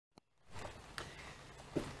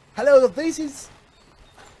Hello, this is...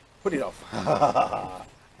 Put it off.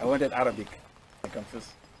 I wanted Arabic. I confused.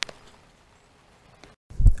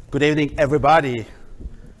 Good evening, everybody.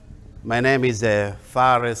 My name is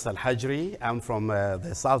Faris Al-Hajri. I'm from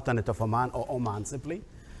the Sultanate of Oman, or Oman simply.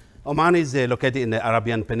 Oman is located in the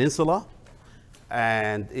Arabian Peninsula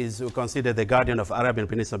and is considered the guardian of Arabian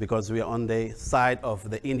Peninsula because we are on the side of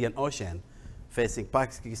the Indian Ocean facing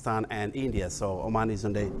Pakistan and India. So Oman is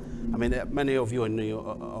on the, I mean, many of you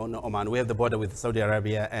know Oman. We have the border with Saudi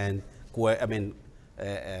Arabia and Kuwait,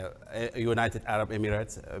 United Arab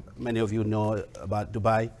Emirates. Many of you know about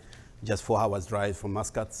Dubai, just 4 hours drive from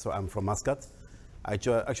Muscat, so I'm from Muscat.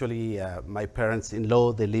 Actually, my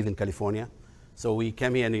parents-in-law, they live in California. So we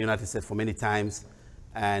came here in the United States for many times,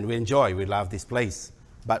 and we love this place.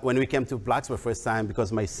 But when we came to Blacksburg first time,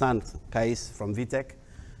 because my son, Kais, from VTech,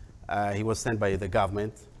 he was sent by the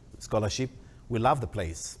government, scholarship. We love the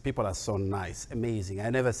place. People are so nice, amazing. I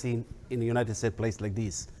never seen in the United States place like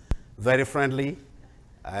this. Very friendly,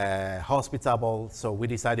 hospitable. So we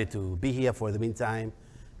decided to be here for the meantime,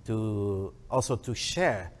 to also to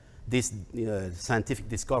share this scientific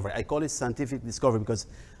discovery. I call it scientific discovery because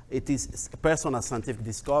it is a personal scientific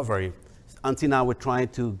discovery. Until now, we're trying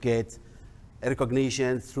to get a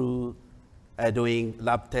recognition through doing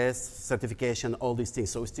lab tests, certification, all these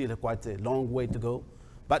things. So we still have quite a long way to go.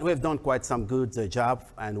 But we've done quite some good job.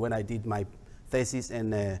 And when I did my thesis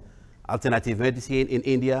in alternative medicine in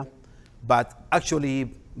India, but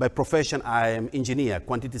actually by profession, I am engineer,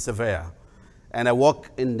 quantity surveyor. And I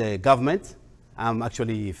work in the government. I'm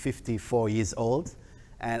actually 54 years old.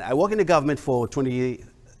 And I work in the government for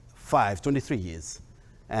 23 years.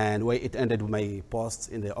 And where it ended with my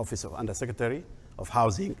post in the office of Undersecretary of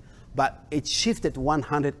Housing. But it shifted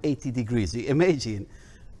 180 degrees, you imagine.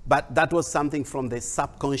 But that was something from the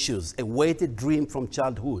subconscious, a weighted dream from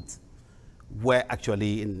childhood, where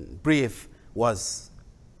actually, in brief, was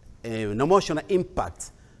an emotional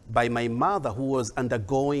impact by my mother who was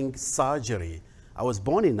undergoing surgery. I was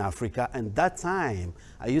born in Africa, and that time,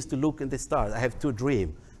 I used to look in the stars. I have 2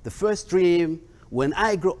 dreams. The first dream, when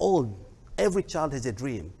I grow old, every child has a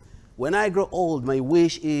dream. When I grow old, my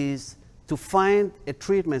wish is to find a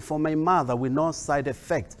treatment for my mother with no side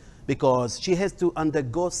effect, because she has to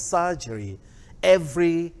undergo surgery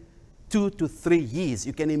every 2 to 3 years.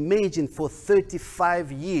 You can imagine for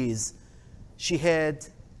 35 years, she had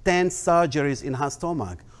 10 surgeries in her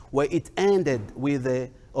stomach, where it ended with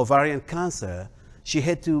ovarian cancer. She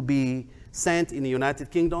had to be sent in the United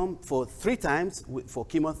Kingdom for 3 times for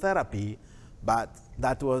chemotherapy, but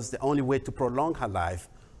that was the only way to prolong her life.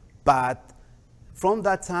 But from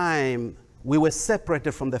that time, we were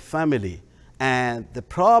separated from the family. And the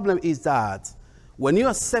problem is that when you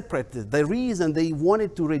are separated, the reason they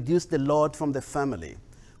wanted to reduce the load from the family.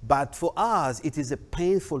 But for us, it is a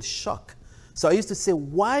painful shock. So I used to say,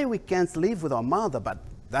 why we can't live with our mother? But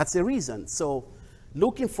that's the reason. So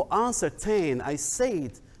looking for uncertain, I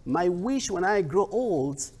said, my wish when I grow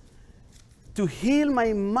old, to heal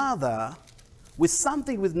my mother with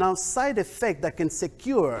something with no side effect that can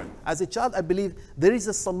secure. As a child, I believe there is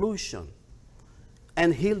a solution,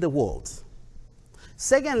 and heal the world.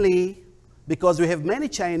 Secondly, because we have many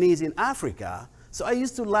Chinese in Africa, so I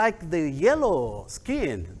used to like the yellow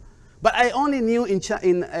skin, but I only knew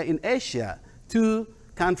in Asia 2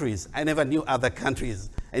 countries. I never knew other countries.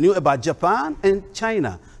 I knew about Japan and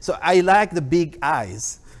China. So I like the big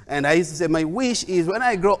eyes. And I used to say, my wish is when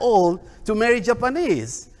I grow old to marry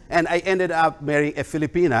Japanese. And I ended up marrying a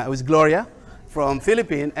Filipina. It was Gloria from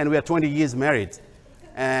Philippines, and we are 20 years married.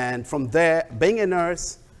 And from there, being a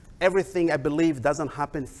nurse, everything I believe doesn't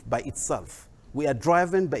happen by itself. We are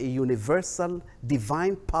driven by a universal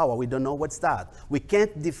divine power. We don't know what's that. We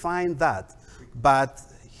can't define that. But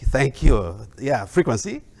thank you. Yeah,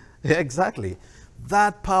 frequency. Yeah, exactly.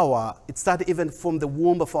 That power, it started even from the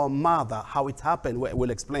womb of our mother, how it happened.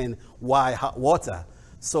 We'll explain why hot water.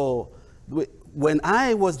 So when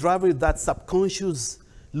I was driving that subconscious,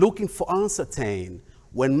 looking for uncertain,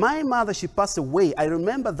 when my mother, she passed away, I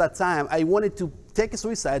remember that time I wanted to take a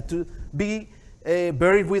suicide to be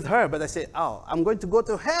buried with her. But I said, oh, I'm going to go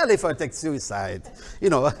to hell if I take suicide. You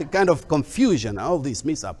know, kind of confusion, all this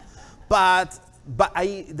mix up. But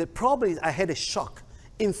the problem is I had a shock,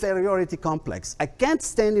 inferiority complex. I can't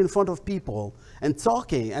stand in front of people and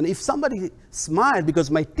talking. And if somebody smiled,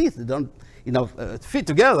 because my teeth don't, fit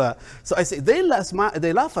together. So I say, they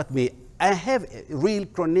laugh at me. I have a real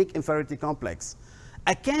chronic inferiority complex.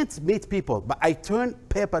 I can't meet people, but I turn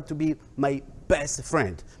paper to be my best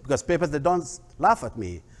friend, because papers, they don't laugh at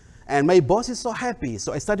me. And my boss is so happy.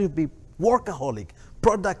 So I started to be workaholic,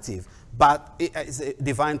 productive. But it's a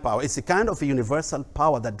divine power. It's a kind of a universal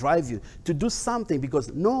power that drives you to do something,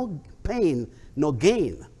 because no pain, no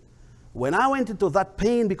gain. When I went into that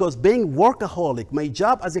pain, because being workaholic, my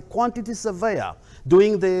job as a quantity surveyor,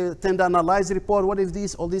 doing the tender analysis report, what is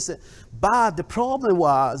this, all this. But the problem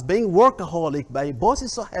was being workaholic, my boss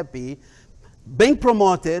is so happy, being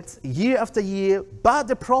promoted year after year, but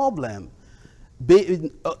the problem,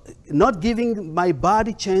 not giving my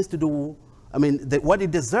body chance to do, what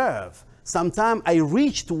it deserves. Sometimes I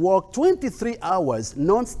reach to work 23 hours,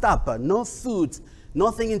 non-stop, no food,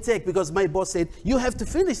 nothing intake, because my boss said, you have to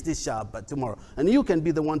finish this job by tomorrow, and you can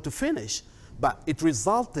be the one to finish. But it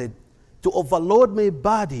resulted to overload my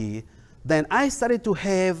body. Then I started to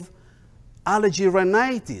have allergy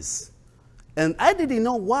rhinitis, and I didn't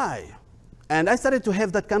know why. And I started to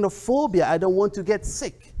have that kind of phobia. I don't want to get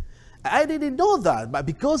sick. I didn't know that, but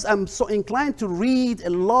because I'm so inclined to read a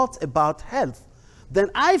lot about health, then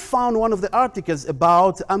I found one of the articles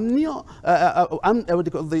about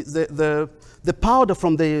the powder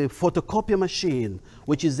from the photocopier machine,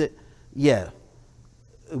 which is beg your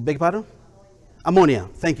pardon? Ammonia,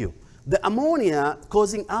 thank you. The ammonia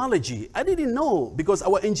causing allergy. I didn't know, because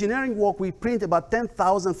our engineering work, we print about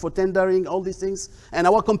 10,000 for tendering, all these things, and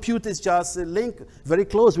our computers just link very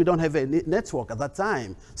close. We don't have a network at that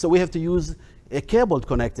time, so we have to use a cable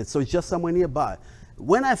connected, so it's just somewhere nearby.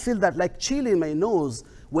 When I feel that like chill in my nose,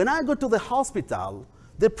 when I go to the hospital,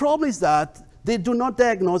 the problem is that they do not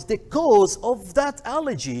diagnose the cause of that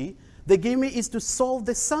allergy. They give me is to solve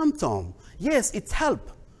the symptom. Yes, it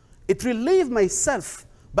helps. It relieves myself,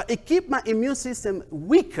 but it keeps my immune system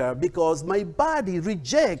weaker because my body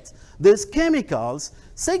rejects these chemicals.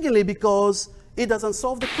 Secondly, because it doesn't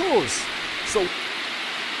solve the cause. So